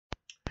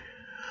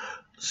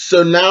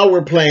So now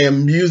we're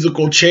playing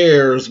musical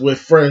chairs with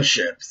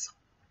friendships.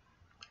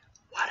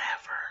 Whatever.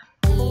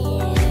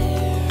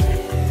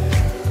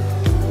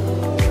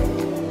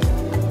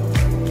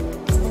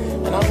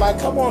 And I'm like,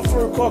 come on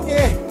through, Cookie.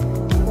 I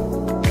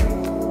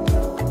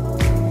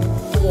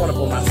want to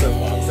put my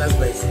soapbox. That's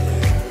basically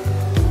it.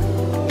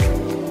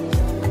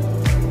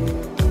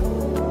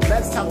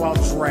 Let's talk about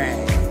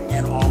drag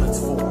in all its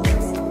forms.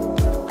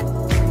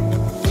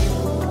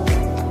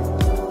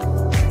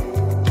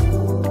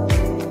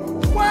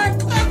 What,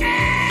 Cookie?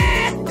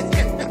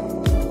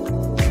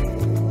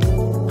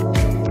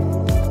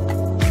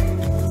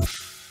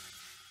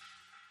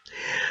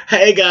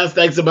 Hey guys,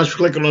 thanks so much for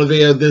clicking on the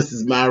video. This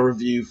is my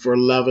review for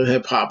Love and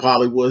Hip Hop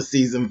Hollywood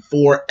Season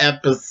 4,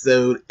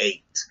 Episode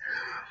 8.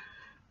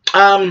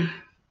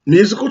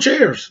 Musical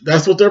chairs.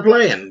 That's what they're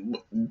playing.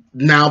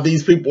 Now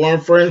these people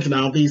aren't friends.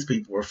 Now these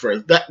people are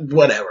friends.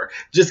 Whatever.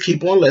 Just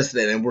keep on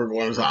listening and we're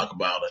going to talk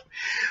about it.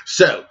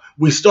 So,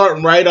 we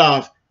starting right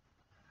off.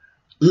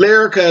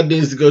 Lyrica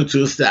needs to go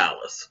to a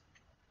stylist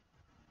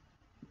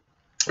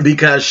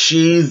because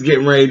she's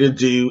getting ready to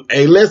do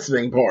a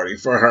listening party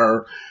for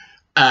her.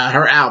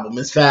 Her album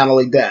is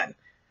finally done.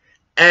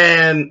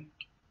 And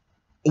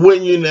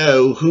when you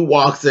know who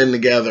walks in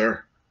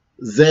together,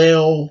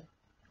 Zale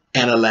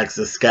and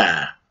Alexis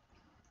Sky.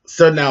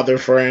 So now they're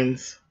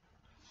friends.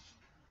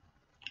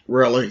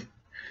 Really?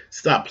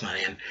 Stop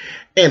playing.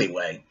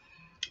 Anyway,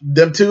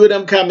 them two of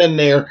them come in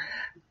there.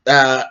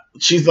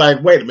 She's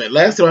like, wait a minute.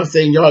 Last time I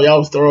seen y'all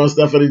was throwing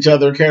stuff at each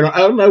other.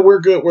 Oh, no, we're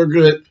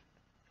good.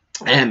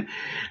 And,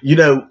 you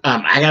know,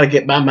 I got to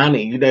get my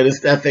money. You know, this,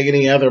 that, thing,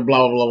 any other,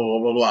 blah, blah, blah,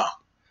 blah, blah.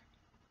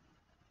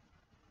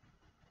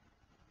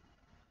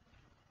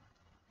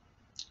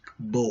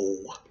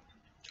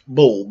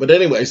 Bull. But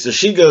anyway, so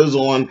she goes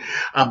on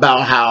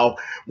about how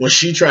when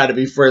she tried to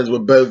be friends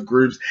with both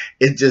groups,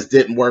 it just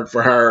didn't work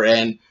for her.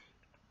 And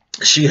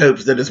she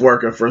hopes that it's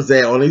working for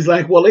Zale. And he's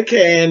like, well, it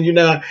can. You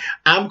know,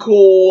 I'm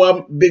cool.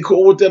 I'll be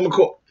cool with them.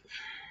 Cool.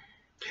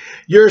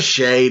 You're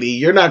shady.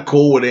 You're not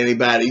cool with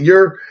anybody.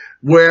 You're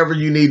wherever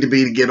you need to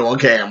be to get on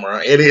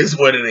camera. It is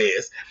what it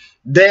is.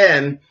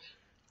 Then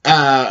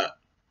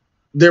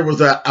there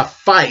was a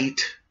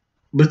fight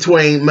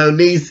between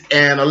Moniece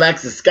and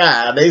Alexis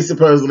Sky. They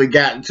supposedly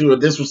got into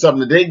it. This was something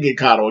that didn't get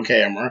caught on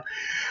camera.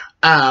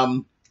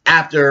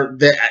 After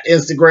the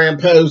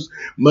Instagram post,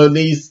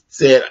 Moniece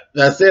said,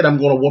 that's it, I'm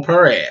going to whoop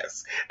her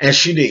ass. And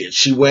she did.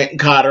 She went and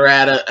caught her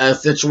at a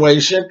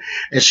situation,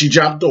 and she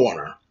jumped on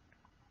her.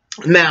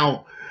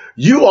 Now,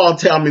 you all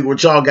tell me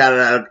what y'all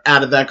got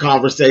out of that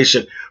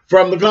conversation.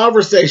 From the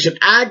conversation,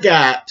 I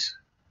got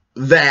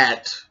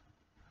that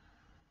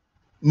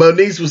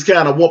Moniece was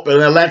kind of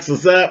whooping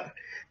Alexis up,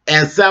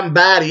 and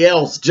somebody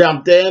else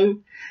jumped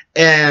in,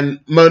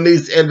 and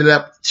Moniece ended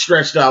up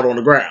stretched out on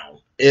the ground.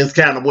 Is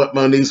kind of what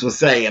Moniece was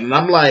saying. And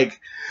I'm like,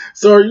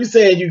 so are you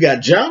saying you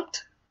got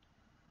jumped?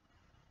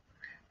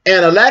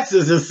 And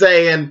Alexis is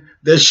saying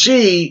that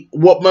she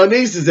whooped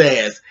Moniece's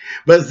ass.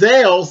 But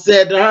Zale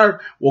said to her,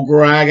 well,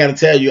 girl, I got to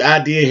tell you,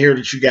 I did hear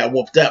that you got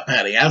whooped up,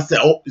 honey. I said,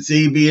 oh,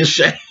 see, be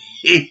ashamed.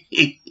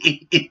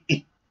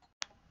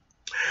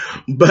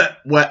 But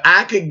what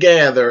I could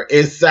gather,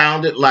 it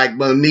sounded like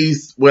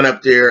Moniece went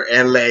up there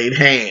and laid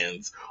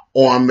hands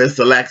on Miss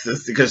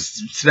Alexis because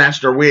she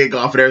snatched her wig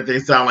off and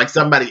everything. Sounded like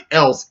somebody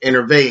else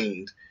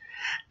intervened.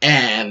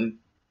 And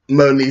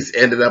Moniece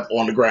ended up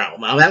on the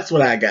ground. Now, that's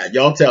what I got.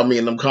 Y'all tell me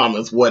in them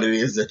comments what it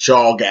is that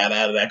y'all got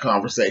out of that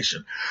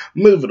conversation.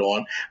 Moving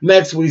on.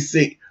 Next, we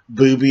see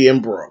Boobie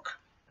and Brooke.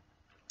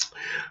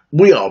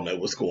 We all know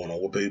what's going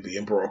on with Boobie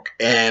and Brooke.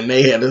 And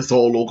they had this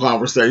whole little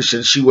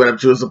conversation. She went up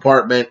to his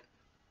apartment,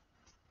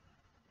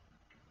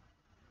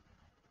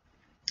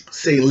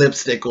 seen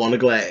lipstick on the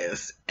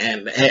glass,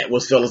 and the hat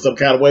was feeling some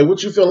kind of way.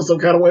 What you feeling some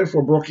kind of way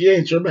for, Brooke? You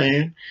ain't your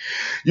man.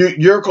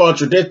 You're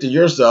contradicting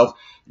yourself.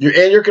 You're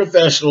in your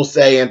confessional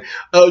saying,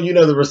 oh, you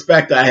know, the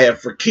respect I have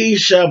for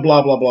Keisha,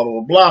 blah, blah, blah,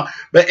 blah, blah.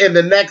 But in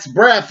the next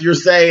breath, you're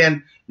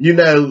saying, you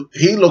know,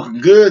 he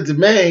looking good to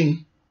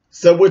me.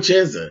 So which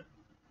is it?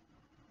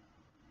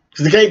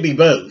 Because it can't be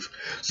both.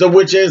 So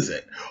which is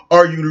it?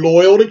 Are you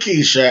loyal to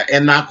Keisha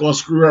and not going to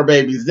screw her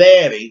baby's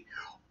daddy?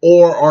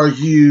 Or are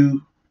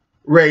you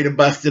ready to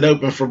bust it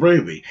open for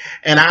Boobie?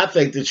 And I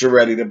think that you're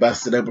ready to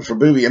bust it open for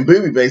Boobie. And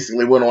Boobie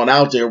basically went on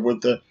out there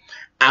with the,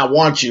 I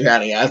want you,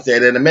 honey. I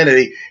said in a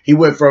minute, he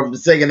went from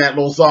singing that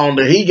little song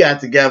that he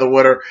got together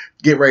with her,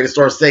 get ready to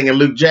start singing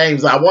Luke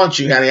James, I want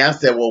you, honey. I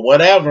said, well,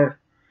 whatever.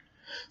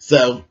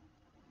 So,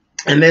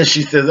 and then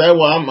she says, oh,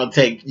 well, I'm going to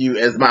take you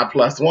as my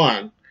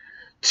 +1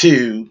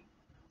 to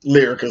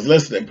Lyrica's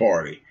listening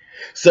party.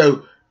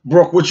 So,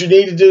 Brooke, what you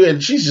need to do,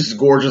 and she's just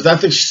gorgeous. I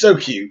think she's so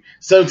cute,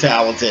 so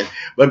talented.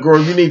 But,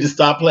 girl, you need to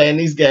stop playing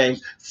these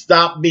games.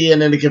 Stop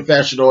being in the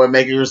confessional and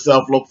making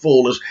yourself look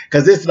foolish,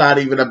 because it's not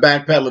even a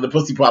backpedaling, the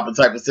pussy popping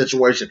type of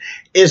situation.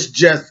 It's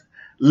just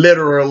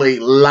literally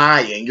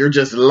lying. You're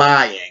just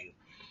lying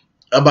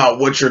about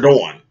what you're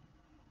doing.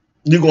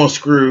 You're going to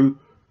screw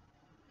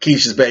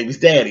Keisha's baby's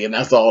daddy, and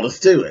that's all that's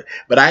to it.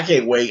 But I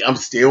can't wait. I'm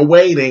still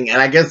waiting,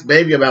 and I guess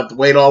maybe I'm about to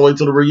wait all the way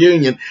to the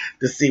reunion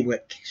to see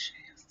what Keisha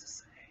has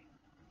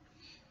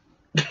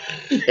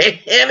to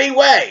say.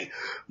 Anyway,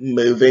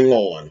 moving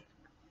on.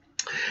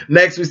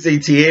 Next, we see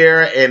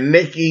Tierra and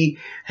Nikki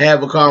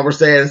have a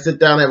conversation, sit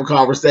down and have a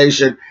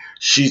conversation.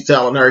 She's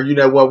telling her, you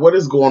know what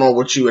is going on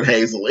with you and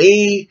Hazel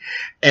E?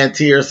 And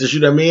Tierra says, you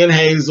know, me and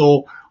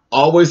Hazel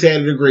always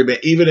had an agreement,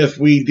 even if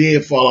we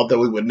did fall out, that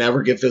we would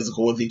never get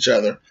physical with each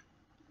other.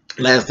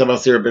 Last time I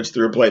see her, bitch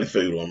threw a plate of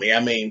food on me. I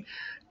mean,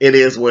 it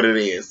is what it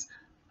is.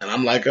 And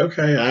I'm like,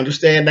 okay, I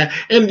understand that.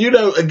 And, you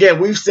know,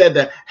 again, we've said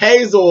that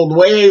Hazel, the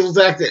way Hazel's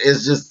acting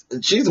is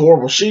just, she's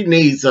horrible. She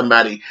needs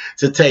somebody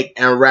to take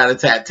and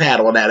rat-a-tat-tat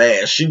on that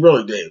ass. She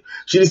really do.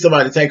 She needs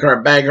somebody to take her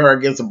and bang her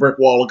against a brick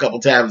wall a couple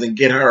times and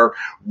get her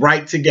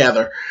right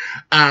together.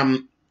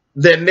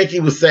 Then Nikki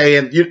was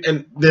saying,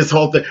 and this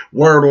whole thing,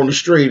 word on the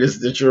street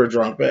is that you're a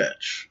drunk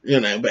bitch, you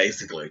know,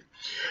 basically.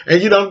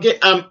 And you don't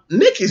get,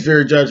 Nikki's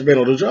very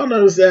judgmental. Did y'all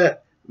notice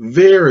that?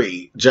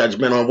 Very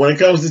judgmental. When it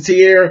comes to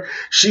Tierra,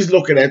 she's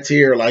looking at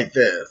Tierra like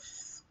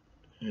this.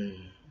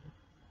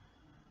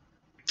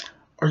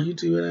 Are you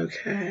doing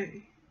okay?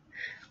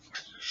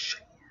 Are you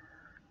sure?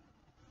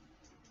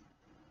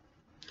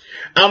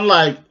 I'm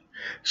like,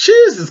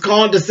 she's as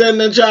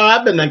condescending, y'all.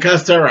 I've been and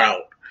cussed her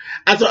out.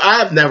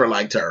 I've never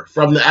liked her.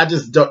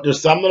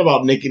 There's something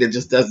about Nikki that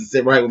just doesn't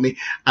sit right with me.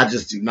 I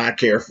just do not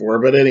care for her.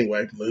 But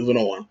anyway, moving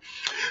on.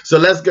 So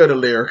let's go to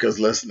Lyrica's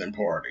listening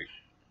party.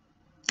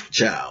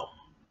 Ciao.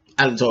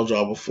 I done told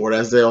y'all before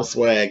that Zell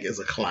Swag is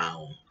a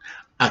clown.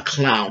 A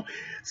clown.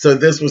 So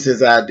this was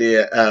his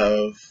idea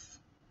of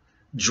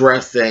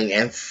dressing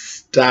and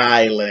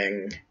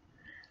styling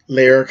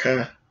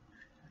Lyrica.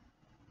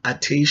 A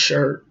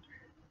t-shirt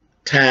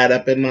tied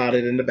up and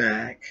knotted in the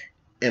back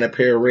and a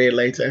pair of red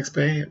latex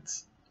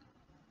pants.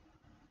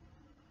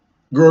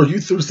 Girl, you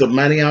threw some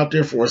money out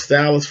there for a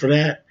stylist for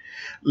that?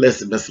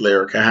 Listen, Miss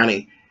Lyrica,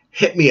 honey,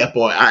 hit me up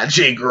on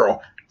IG,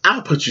 girl.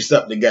 I'll put you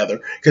something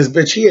together. Because,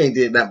 bitch, he ain't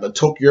did nothing but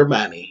took your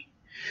money.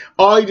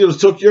 All he did was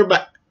took your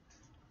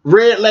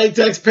red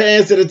latex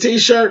pants and a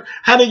t-shirt.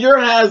 Honey, your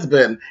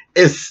husband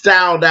is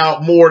styled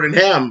out more than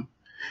him.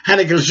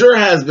 Honey, because your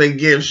husband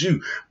gives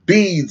you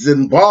beads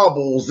and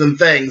baubles and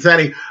things.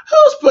 Honey,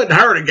 who's putting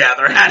her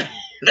together, honey?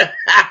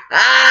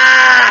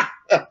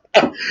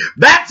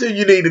 That's who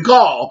you need to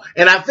call.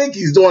 And I think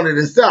he's doing it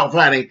himself,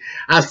 honey.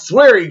 I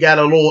swear he got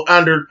a little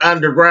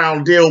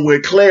underground deal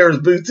with Claire's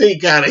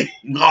Boutique, honey.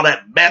 All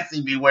that mess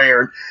he be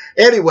wearing.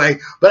 Anyway,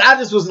 but I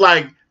just was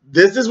like,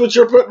 this is what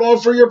you're putting on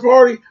for your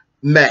party?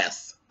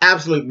 Mess.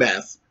 Absolute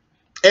mess.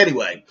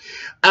 Anyway,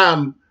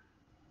 then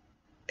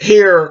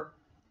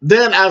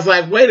I was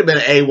like, wait a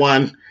minute,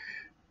 A1.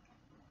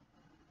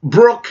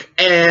 Brooke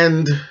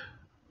and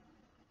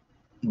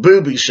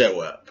Booby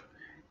show up.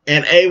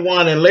 And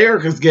A1 and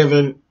Lyrica's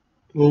giving,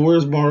 well,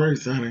 where's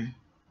Maurice, honey?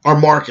 Or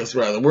Marcus,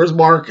 rather. Where's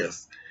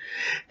Marcus?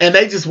 And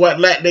they just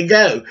wasn't letting it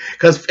go.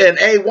 And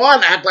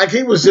A1 act like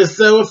he was just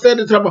so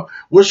offended. Talking about,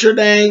 what's your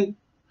name?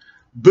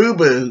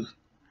 Boo-Boo.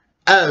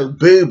 Oh,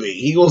 Booby.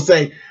 He gonna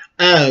say,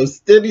 oh,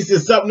 then he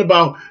said something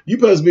about, you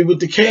supposed to be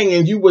with the king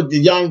and you with the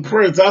young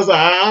prince. I was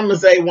like, I'm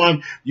Miss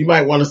A1. You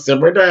might want to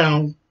simmer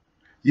down.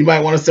 You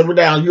might want to simmer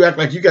down. You act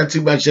like you got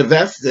too much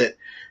invested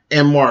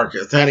in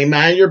Marcus. Honey,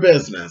 mind your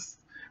business.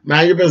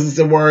 Mind your business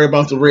and worry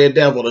about the red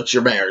devil that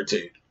you're married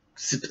to.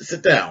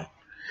 Sit down.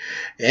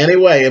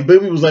 Anyway, and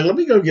Booby was like, let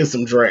me go get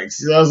some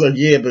drinks. I was like,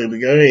 yeah, Booby,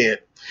 go ahead.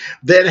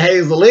 Then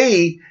Hazel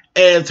E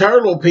adds her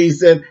little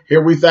piece in.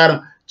 Here we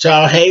thought,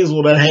 child,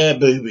 Hazel that had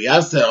Booby.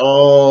 I said,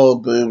 oh,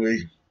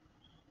 Booby.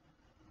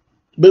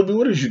 Booby,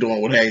 what is you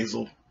doing with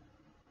Hazel?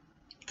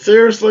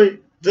 Seriously?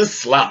 Just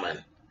slumming.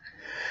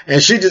 And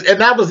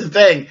that was the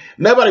thing.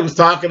 Nobody was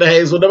talking to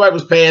Hazel. Nobody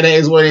was paying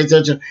Hazel any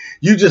attention.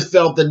 You just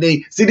felt the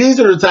need. See, these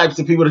are the types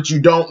of people that you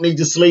don't need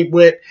to sleep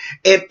with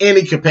in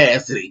any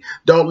capacity.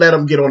 Don't let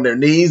them get on their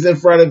knees in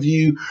front of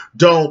you.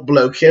 Don't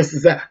blow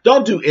kisses out.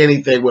 Don't do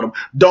anything with them.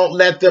 Don't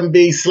let them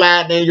be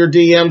sliding in your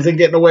DMs and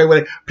getting away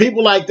with it.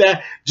 People like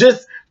that,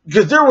 just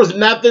because there was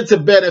nothing to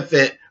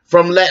benefit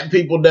from letting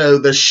people know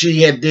that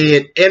she had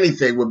did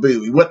anything with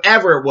Booby,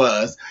 whatever it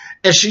was,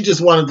 and she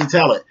just wanted to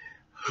tell it.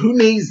 Who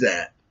needs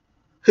that?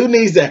 Who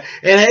needs that?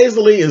 And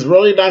Hazel E is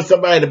really not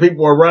somebody that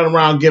people are running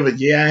around giving,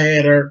 yeah, I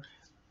had her.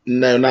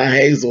 No, not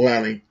Hazel,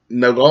 honey.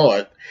 No,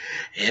 God.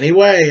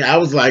 Anyway, I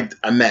was like,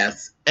 a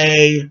mess.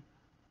 A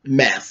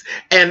mess.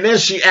 And then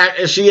she had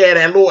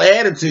that little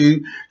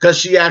attitude because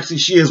she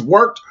has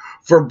worked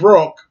for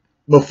Brooke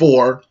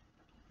before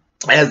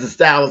as a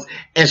stylist.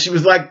 And she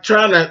was like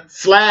trying to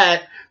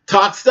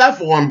talk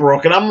stuff on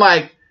Brooke. And I'm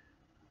like,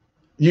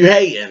 you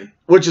hating,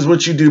 which is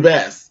what you do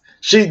best.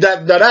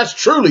 That's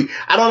truly,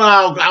 I don't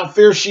know how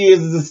fierce she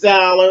is as a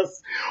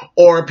stylist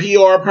or a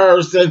PR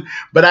person,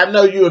 but I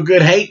know you a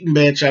good hating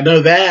bitch. I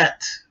know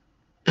that.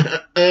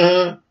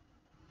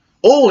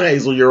 Oh,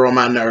 Hazel, you're on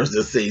my nerves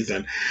this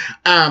season.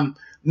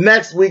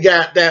 Next, we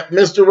got that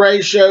Mr.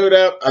 Ray showed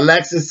up,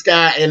 Alexis,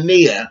 Sky, and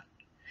Nia,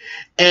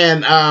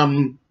 and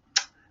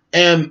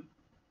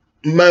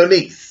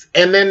Moniece.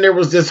 And then there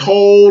was this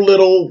whole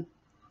little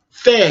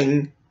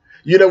thing,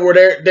 you know,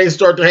 where they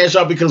start to hash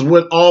out because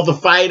with all the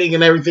fighting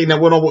and everything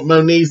that went on with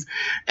Moniece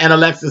and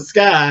Alexis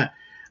Sky,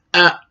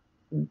 Mr.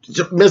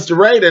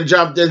 Raiden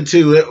jumped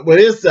into it with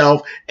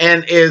himself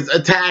and is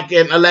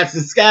attacking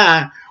Alexis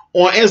Sky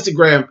on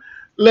Instagram.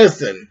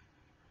 Listen,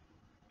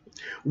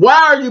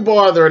 why are you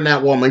bothering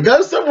that woman?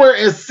 Go somewhere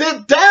and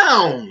sit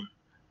down.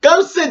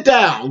 Go sit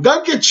down.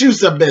 Go get you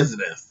some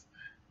business.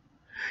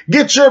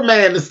 Get your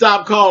man to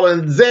stop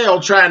calling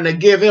Zell trying to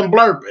give him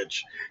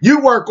blurpage.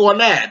 You work on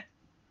that.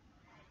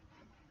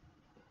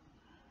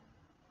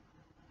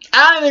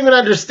 I didn't even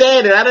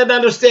understand it. I didn't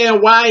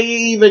understand why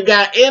he even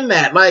got in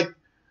that. Like,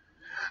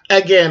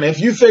 again, if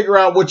you figure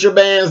out what your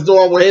man's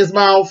doing with his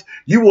mouth,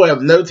 you will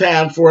have no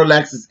time for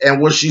Alexis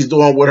and what she's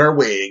doing with her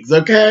wigs,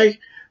 okay?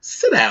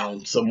 Sit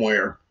down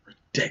somewhere.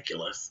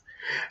 Ridiculous.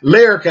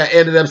 Lyrica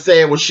ended up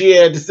saying what she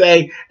had to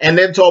say and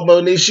then told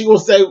Moniece she will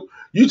say,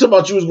 you talking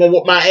about you was going to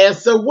whoop my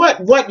ass, so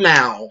what? What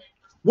now?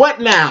 What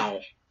now?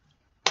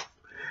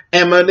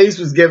 And Moniece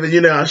was giving,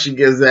 you know how she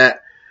gives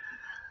that,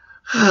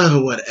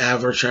 oh,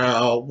 whatever,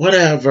 child,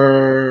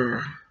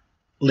 whatever,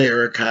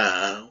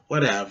 Lyrica,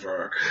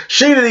 whatever.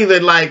 She didn't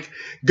even, like,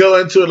 go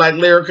into it like,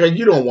 Lyrica,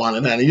 you don't want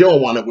it, honey. You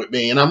don't want it with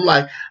me. And I'm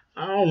like,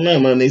 I don't know,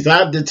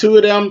 Moniece. The two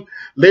of them,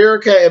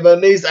 Lyrica and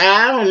Moniece,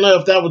 I don't know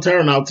if that would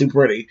turn out too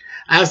pretty.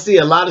 I see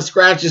a lot of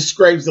scratches,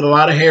 scrapes, and a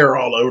lot of hair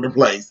all over the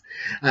place.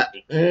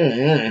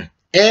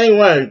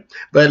 Anyway,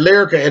 but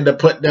Lyrica ended up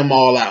putting them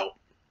all out.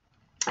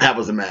 That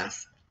was a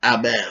mess.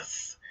 A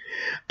mess.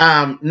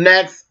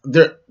 Next,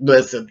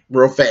 listen,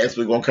 real fast,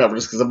 we're going to cover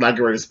this because I'm not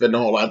going to spend a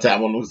whole lot of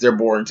time on them because they're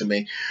boring to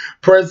me.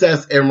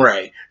 Princess and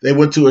Ray, they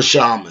went to a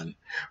shaman.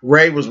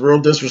 Ray was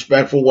real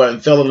disrespectful,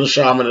 wasn't feeling the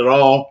shaman at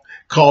all,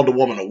 called the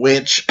woman a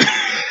witch.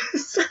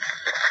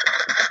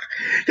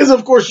 Because,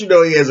 of course, you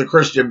know he has a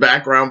Christian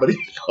background, but he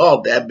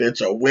called that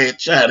bitch a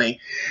witch, honey.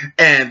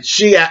 And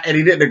he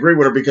didn't agree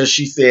with her because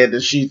she said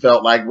that she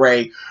felt like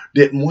Ray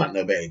didn't want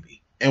no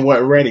baby and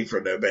wasn't ready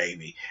for no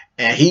baby.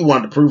 And he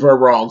wanted to prove her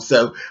wrong.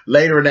 So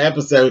later in the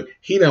episode,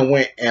 he done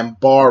went and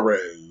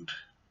borrowed,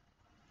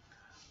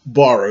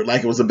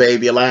 like it was a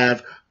baby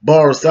alive,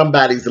 borrowed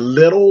somebody's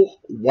little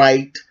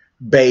white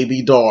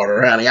baby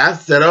daughter, honey. I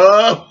said,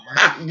 oh,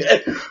 my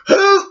God.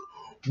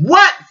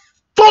 What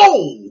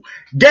fool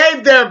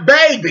gave their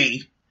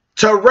baby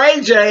to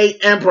Ray J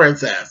and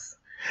Princess?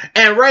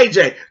 And Ray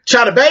J,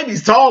 child, the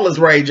baby's tall as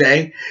Ray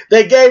J.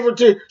 They gave her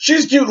to,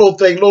 she's a cute little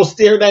thing,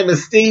 her name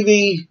is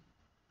Stevie.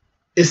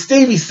 It's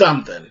Stevie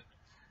something.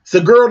 It's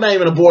a girl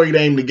name and a boy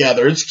name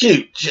together. It's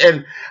cute.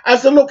 And I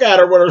said, look at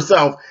her with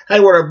herself. Hey,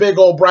 with her big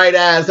old bright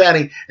eyes,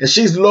 honey. And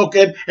she's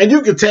looking. And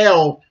you could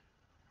tell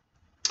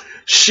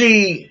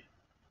she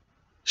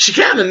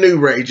kind of knew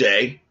Ray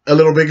J a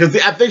little bit. Because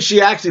I think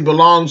she actually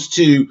belongs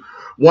to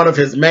one of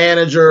his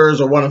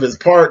managers or one of his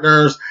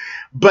partners.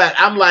 But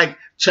I'm like,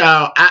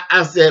 child,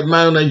 I said,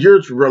 Mona,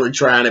 you're really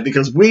trying it.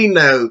 Because we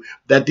know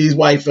that these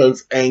white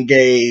folks ain't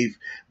gave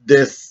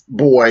this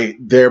boy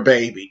their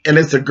baby. And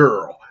it's a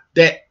girl.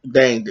 They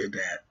ain't did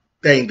that.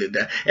 They ain't did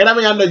that. And I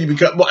mean, I know you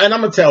become, well, and I'm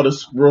going to tell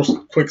this real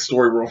quick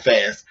story real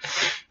fast.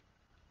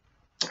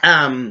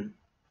 It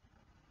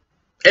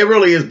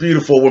really is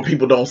beautiful when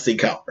people don't see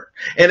color.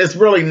 And it's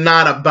really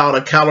not about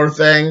a color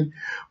thing,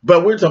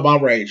 but we're talking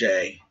about Ray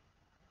J,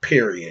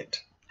 period.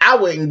 I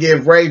wouldn't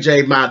give Ray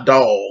J my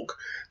dog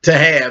to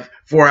have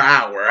for an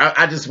hour.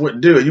 I just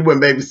wouldn't do it. You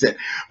wouldn't babysit.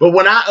 But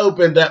when I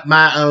opened up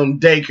my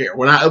own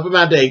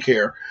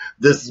daycare,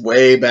 this is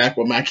way back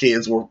when my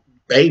kids were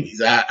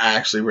babies. I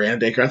actually ran a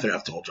daycare. I think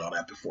I've told y'all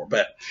that before.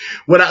 But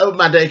when I opened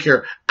my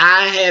daycare,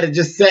 I had it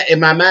just set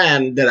in my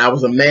mind that I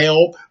was a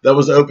male that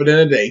was opening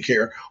a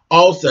daycare.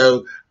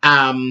 Also,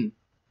 I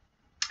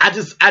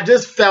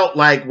just felt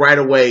like right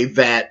away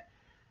that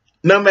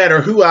no matter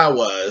who I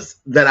was,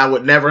 that I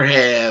would never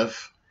have,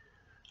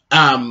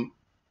 I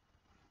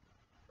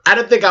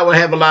didn't think I would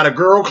have a lot of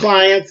girl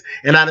clients,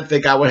 and I didn't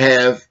think I would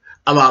have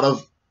a lot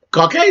of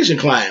Caucasian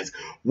clients.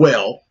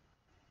 Well,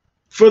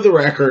 for the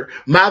record,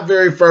 my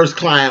very first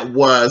client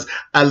was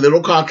a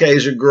little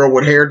Caucasian girl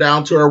with hair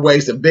down to her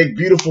waist and big,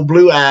 beautiful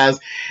blue eyes.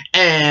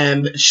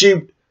 And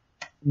she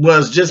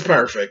was just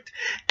perfect.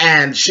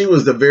 And she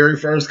was the very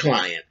first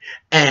client.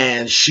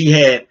 And she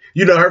had,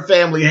 you know, her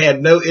family had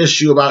no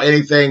issue about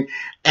anything.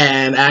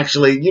 And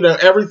actually, you know,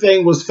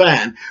 everything was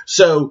fine.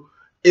 So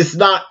it's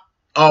not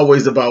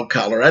always about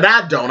color. And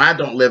I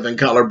don't live in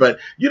color, but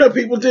you know,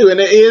 people do.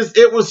 And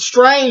it was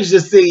strange to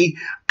see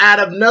out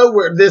of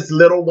nowhere this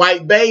little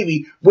white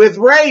baby with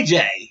Ray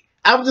J.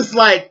 I'm just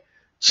like,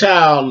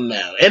 child,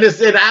 no. And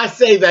I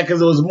say that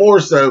because it was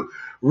more so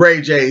Ray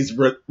J's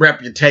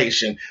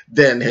reputation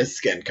than his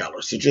skin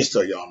color. So just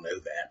so y'all know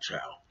that,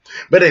 child.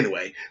 But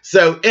anyway,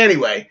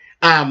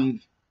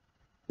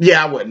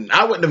 yeah, I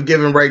wouldn't have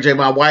given Ray J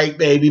my white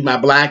baby, my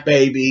black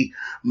baby,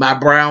 my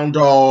brown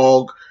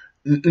dog,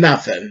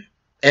 nothing.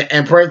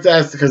 And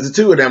Princess, because the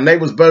two of them, they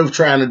was both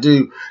trying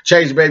to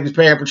change the baby's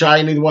pamper.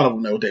 Child, neither one of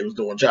them know what they was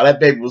doing. Child, that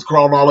baby was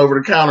crawling all over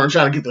the counter and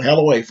trying to get the hell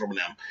away from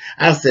them.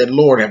 I said,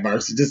 Lord have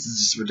mercy, this is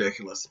just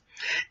ridiculous.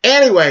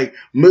 Anyway,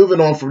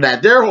 moving on from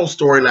that, their whole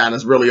storyline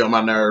is really on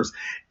my nerves.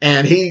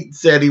 And he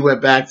said he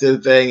went back to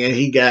the thing and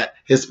he got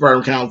his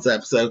sperm counts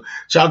up. So,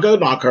 y'all go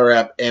knock her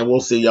up and we'll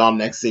see y'all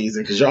next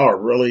season because y'all are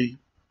really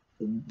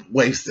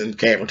wasting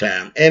camera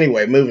time.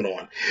 Anyway, moving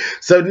on.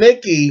 So,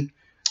 Nikki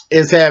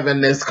is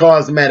having this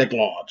cosmetic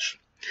launch.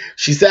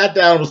 She sat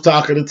down and was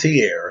talking to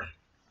Tierra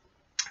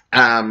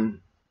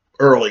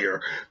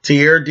earlier.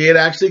 Tierra did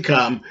actually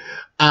come.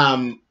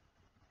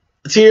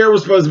 Tierra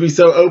was supposed to be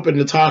so open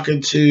to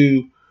talking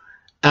to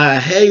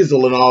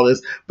Hazel and all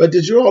this, but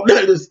did you all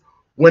notice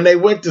when they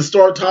went to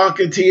start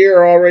talking,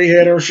 Tierra already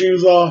had her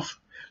shoes off?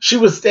 She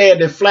was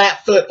standing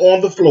flat foot on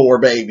the floor,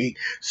 baby,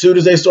 as soon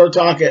as they started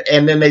talking,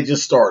 and then they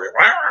just started.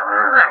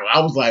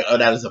 I was like, oh,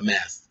 that is a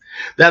mess.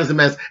 That is a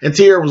mess. And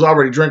Tierra was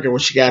already drinking when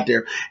she got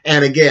there.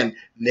 And again,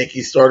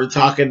 Nikki started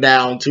talking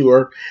down to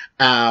her.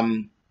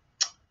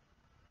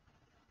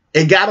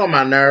 It got on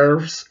my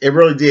nerves. It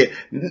really did.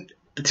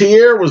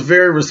 Tierra was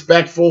very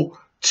respectful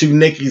to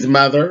Nikki's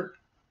mother.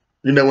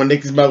 You know, when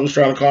Nikki's mother was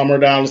trying to calm her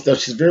down and stuff,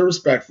 she's very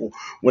respectful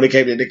when it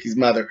came to Nikki's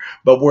mother.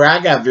 But where I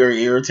got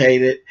very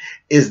irritated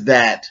is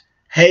that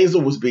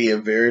Hazel was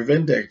being very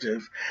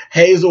vindictive.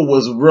 Hazel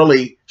was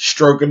really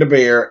stroking the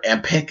bear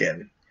and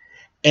picking.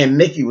 And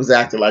Nikki was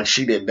acting like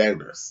she didn't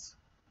notice.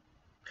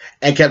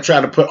 And kept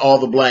trying to put all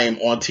the blame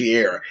on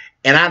Tierra.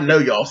 And I know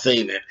y'all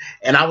seen it.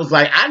 And I was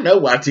like, I know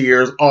why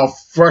Tierra's all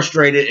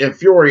frustrated and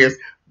furious.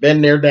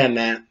 Been there, done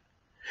that.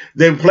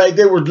 They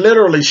were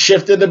literally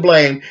shifting the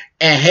blame.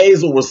 And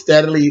Hazel was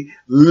steadily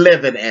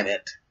living in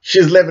it.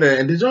 She's living in it.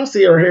 And did y'all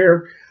see her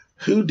hair?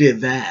 Who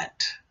did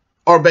that?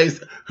 Or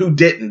basically, who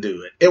didn't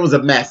do it? It was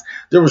a mess.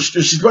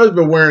 She's supposed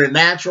to be wearing it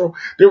natural.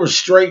 There were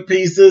straight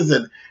pieces.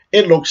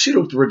 And she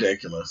looked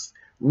ridiculous.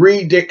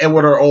 And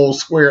with her old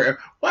square.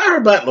 Why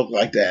her butt look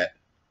like that?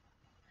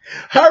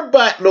 Her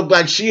butt looked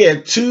like she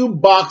had two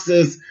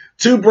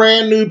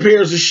brand new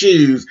pairs of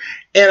shoes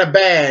in a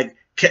bag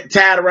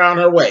tied around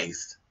her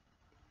waist.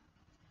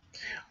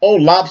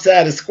 Old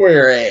lopsided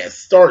square ass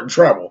starting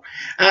trouble.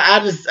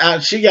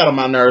 She got on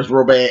my nerves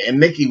real bad, and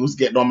Nikki was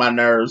getting on my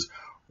nerves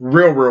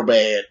real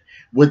bad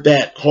with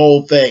that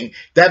whole thing.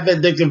 That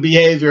vindictive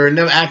behavior and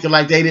them acting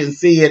like they didn't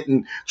see it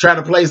and trying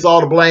to place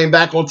all the blame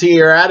back on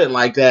Tierra. I didn't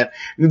like that.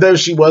 And though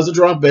she was a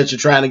drunk bitch and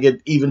trying to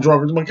get even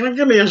drunker, I'm like, can I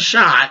give me a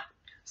shot?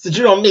 Said,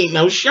 you don't need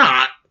no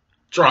shot,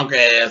 drunk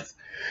ass.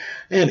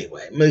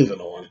 Anyway, moving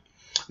on.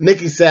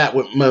 Nikki sat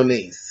with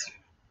Moniece,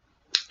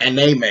 and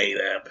they made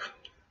up.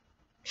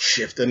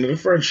 Shifting to the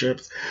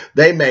friendships.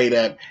 They made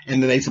up,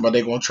 and then they said,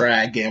 they're going to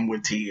try again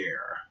with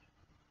Tierra.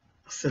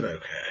 I said,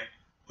 okay,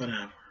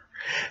 whatever.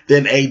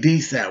 Then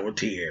AD sat with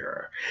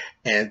Tierra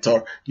and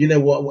told, you know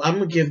what, I'm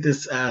going to give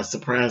this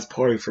surprise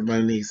party for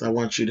Moniece. I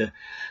want you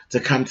to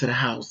come to the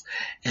house.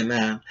 And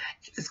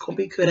it's going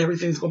to be good.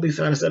 Everything's going to be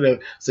fine.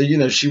 So, you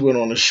know, she went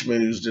on and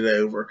schmoozed it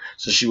over.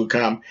 So she would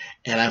come.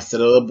 And I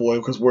said, oh, boy,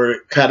 because where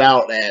it cut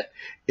out at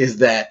is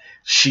that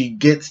she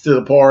gets to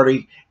the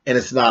party and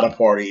it's not a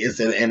party. It's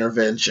an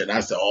intervention. I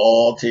said,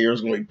 oh,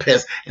 Tierra's going to be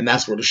pissed. And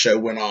that's where the show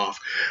went off.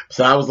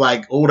 So I was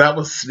like, oh, that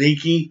was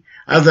sneaky.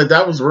 I was like,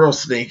 that was real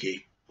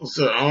sneaky.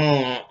 So,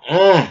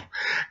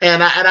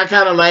 and I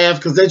kind of laughed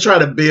because they try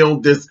to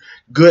build this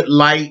good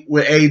light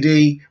with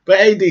AD,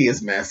 but AD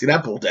is messy.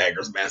 That bull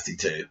dagger's messy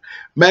too.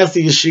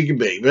 Messy as she can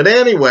be. But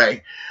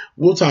anyway,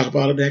 we'll talk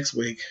about it next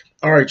week.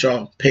 All right,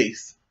 y'all.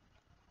 Peace.